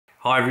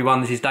Hi everyone,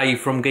 this is Dave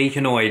from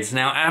Geekanoids.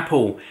 Now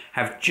Apple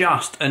have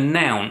just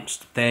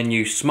announced their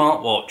new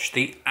smartwatch,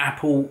 the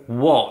Apple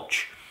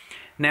Watch.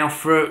 Now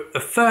for the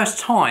first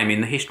time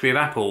in the history of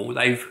Apple,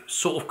 they've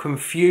sort of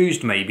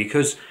confused me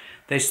because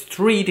there's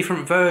three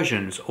different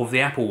versions of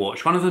the Apple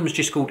Watch. One of them is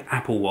just called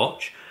Apple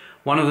Watch,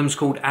 one of them is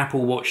called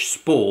Apple Watch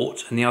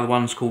Sport, and the other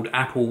one's called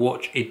Apple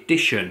Watch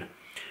Edition.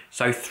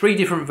 So three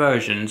different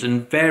versions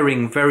and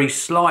varying very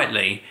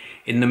slightly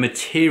in the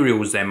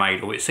materials they're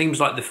made of. It seems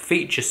like the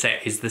feature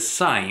set is the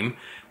same,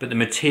 but the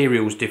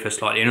materials differ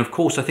slightly. And of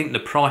course, I think the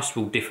price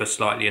will differ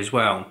slightly as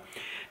well.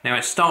 Now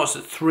it starts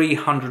at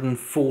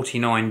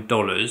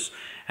 $349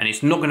 and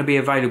it's not going to be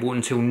available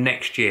until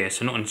next year,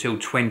 so not until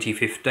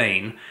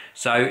 2015.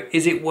 So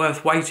is it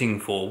worth waiting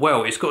for?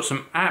 Well, it's got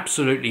some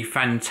absolutely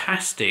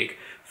fantastic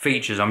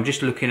features. I'm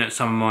just looking at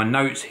some of my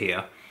notes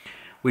here.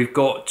 We've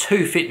got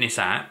two fitness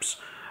apps,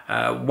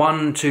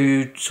 one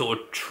to sort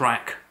of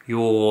track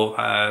your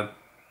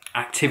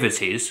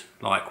activities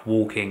like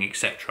walking,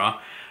 etc.,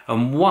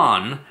 and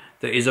one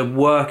that is a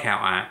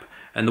workout app,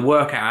 and the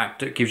workout app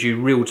that gives you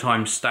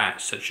real-time stats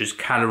such as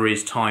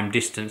calories, time,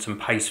 distance and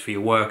pace for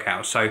your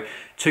workout. So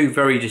two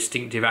very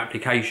distinctive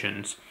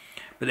applications.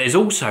 But there's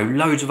also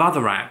loads of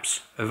other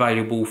apps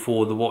available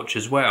for the watch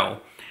as well,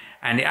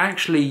 and it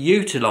actually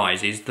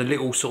utilises the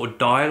little sort of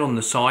dial on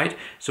the side.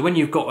 So when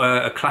you've got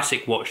a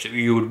classic watch that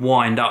you would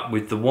wind up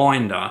with the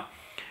winder,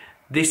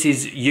 this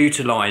is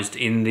utilised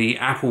in the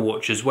Apple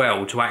Watch as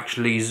well to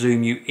actually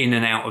zoom you in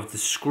and out of the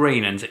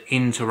screen and to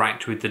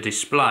interact with the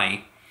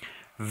display.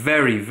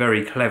 Very,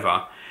 very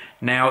clever.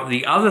 Now,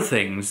 the other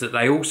things that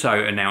they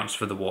also announced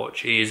for the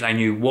watch is a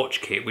new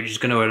watch kit, which is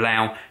going to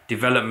allow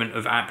development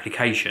of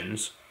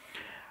applications.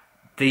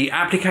 The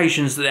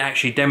applications that they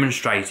actually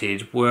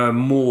demonstrated were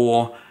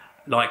more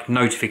like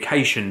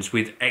notifications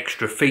with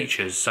extra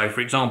features. So, for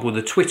example,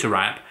 the Twitter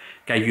app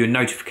gave you a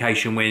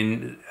notification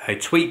when a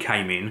tweet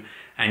came in,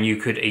 and you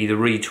could either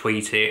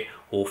retweet it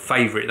or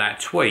favourite that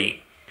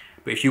tweet.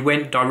 But if you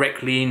went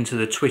directly into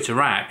the Twitter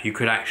app, you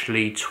could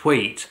actually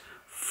tweet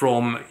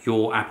from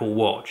your Apple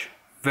Watch.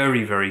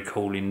 Very, very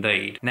cool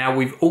indeed. Now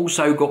we've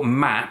also got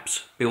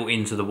maps built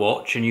into the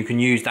watch, and you can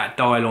use that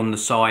dial on the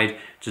side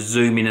to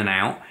zoom in and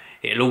out.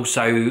 It'll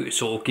also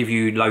sort of give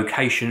you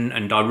location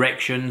and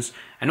directions,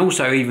 and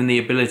also even the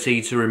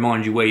ability to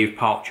remind you where you've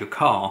parked your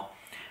car.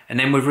 And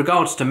then with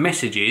regards to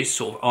messages,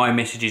 sort of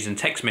iMessages and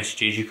text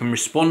messages, you can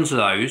respond to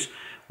those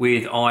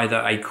with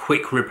either a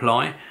quick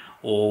reply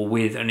or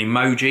with an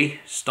emoji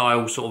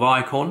style sort of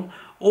icon,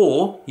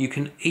 or you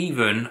can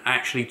even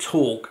actually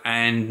talk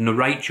and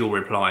narrate your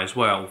reply as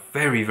well.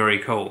 Very, very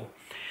cool.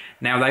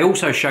 Now they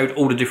also showed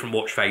all the different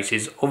watch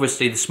faces.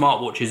 Obviously the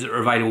smartwatches that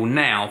are available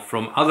now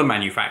from other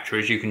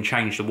manufacturers, you can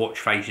change the watch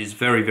faces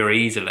very,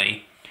 very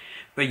easily.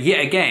 But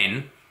yet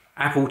again,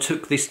 Apple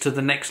took this to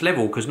the next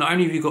level, because not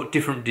only have you got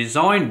different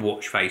designed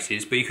watch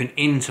faces, but you can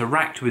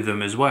interact with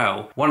them as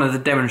well. One of the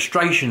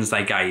demonstrations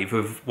they gave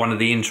of one of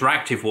the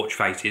interactive watch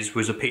faces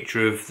was a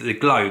picture of the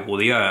globe or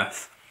the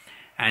Earth,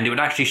 and it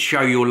would actually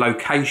show your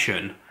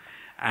location,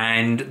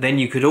 and then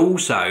you could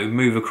also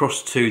move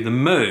across to the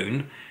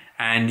moon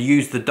and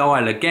use the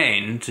dial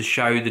again to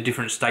show the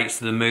different states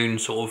of the moon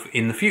sort of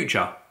in the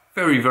future.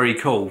 Very, very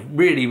cool.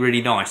 Really,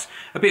 really nice.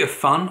 A bit of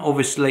fun,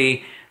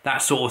 obviously.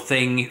 That sort of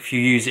thing, if you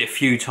use it a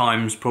few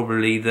times,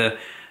 probably the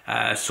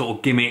sort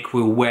of gimmick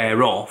will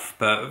wear off,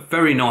 but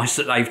very nice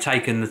that they've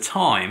taken the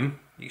time,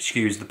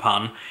 excuse the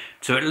pun,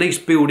 to at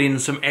least build in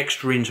some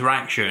extra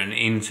interaction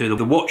into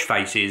the watch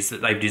faces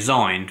that they've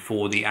designed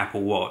for the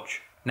Apple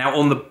Watch. Now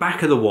on the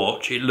back of the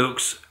watch, it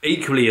looks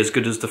equally as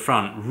good as the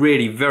front.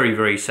 Really very,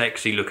 very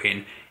sexy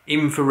looking.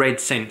 Infrared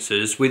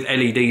sensors with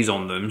LEDs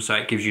on them, so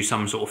it gives you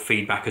some sort of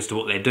feedback as to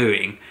what they're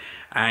doing.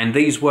 And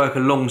these work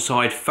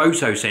alongside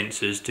photo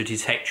sensors to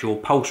detect your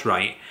pulse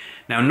rate.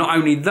 Now not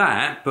only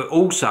that, but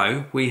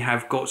also we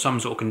have got some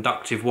sort of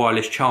conductive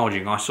wireless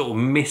charging. I sort of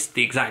missed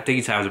the exact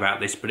details about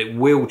this, but it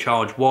will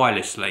charge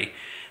wirelessly.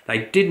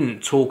 They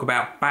didn't talk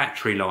about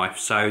battery life,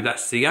 so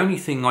that's the only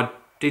thing I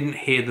didn't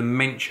hear them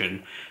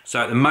mention. So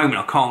at the moment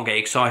I can't get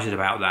excited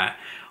about that.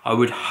 I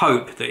would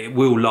hope that it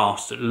will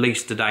last at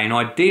least a day, and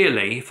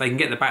ideally if they can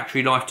get the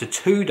battery life to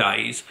 2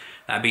 days,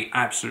 that'd be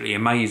absolutely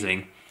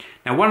amazing.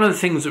 Now one of the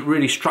things that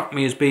really struck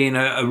me as being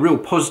a real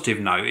positive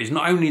note is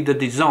not only the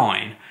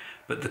design,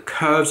 but the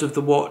curves of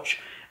the watch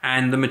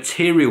and the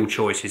material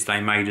choices they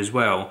made as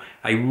well.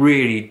 They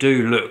really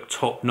do look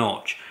top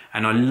notch,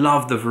 and I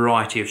love the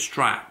variety of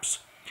straps.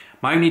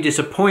 My only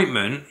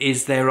disappointment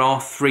is there are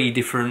 3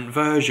 different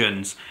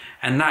versions,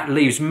 and that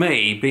leaves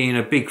me, being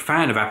a big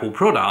fan of Apple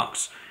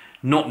products,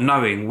 not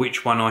knowing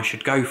which one I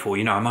should go for.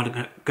 You know, am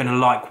I going to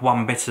like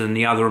one better than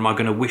the other? Am I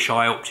going to wish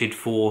I opted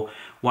for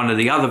one of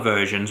the other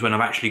versions when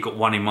I've actually got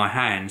one in my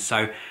hand?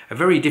 So a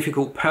very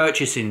difficult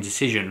purchasing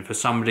decision for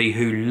somebody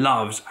who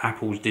loves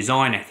Apple's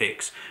design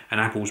ethics and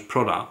Apple's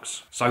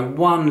products. So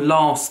one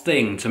last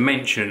thing to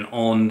mention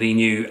on the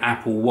new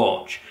Apple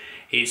Watch.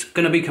 It's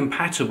going to be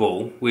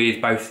compatible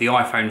with both the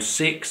iPhone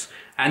 6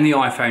 and the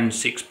iPhone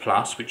 6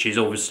 Plus, which is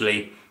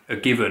obviously a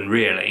given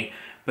really.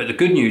 But the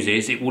good news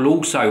is it will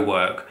also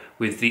work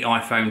with the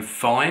iPhone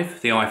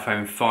 5, the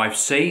iPhone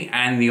 5C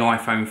and the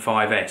iPhone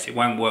 5S. It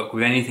won't work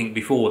with anything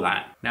before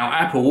that. Now,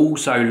 Apple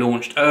also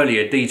launched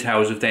earlier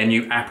details of their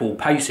new Apple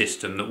Pay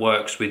system that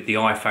works with the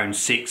iPhone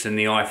 6 and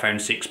the iPhone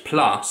 6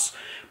 Plus.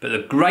 But the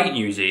great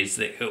news is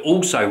that it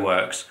also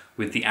works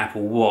with the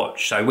Apple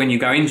Watch. So when you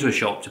go into a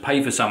shop to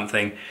pay for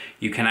something,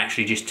 you can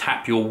actually just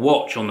tap your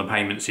watch on the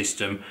payment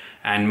system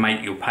and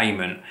make your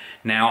payment.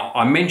 Now,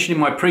 I mentioned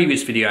in my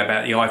previous video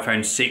about the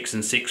iPhone 6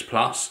 and 6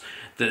 Plus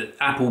that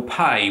Apple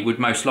Pay would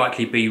most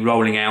likely be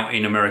rolling out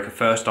in America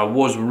first. I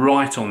was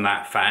right on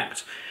that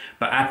fact,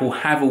 but Apple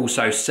have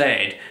also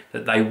said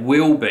that they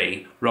will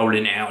be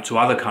rolling it out to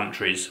other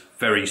countries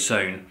very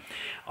soon.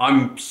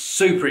 I'm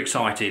super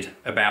excited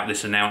about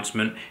this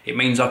announcement. It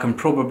means I can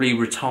probably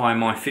retire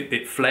my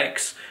Fitbit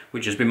Flex,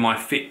 which has been my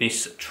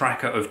fitness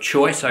tracker of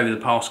choice over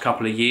the past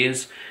couple of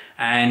years,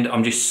 and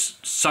I'm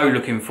just so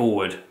looking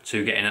forward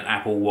to getting an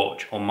Apple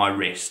Watch on my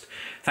wrist.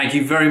 Thank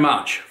you very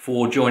much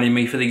for joining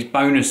me for these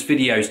bonus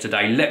videos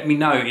today. Let me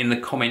know in the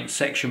comments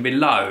section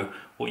below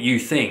what you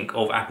think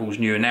of Apple's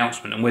new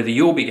announcement and whether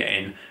you'll be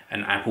getting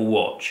an Apple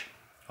Watch.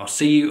 I'll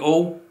see you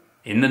all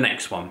in the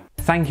next one.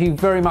 Thank you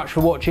very much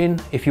for watching.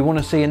 If you want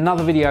to see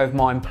another video of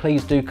mine,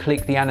 please do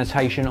click the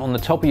annotation on the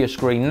top of your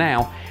screen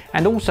now,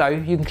 and also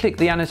you can click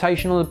the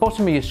annotation on the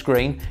bottom of your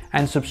screen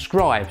and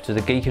subscribe to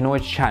the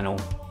Geekanoids channel.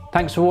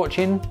 Thanks for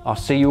watching. I'll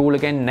see you all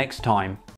again next time.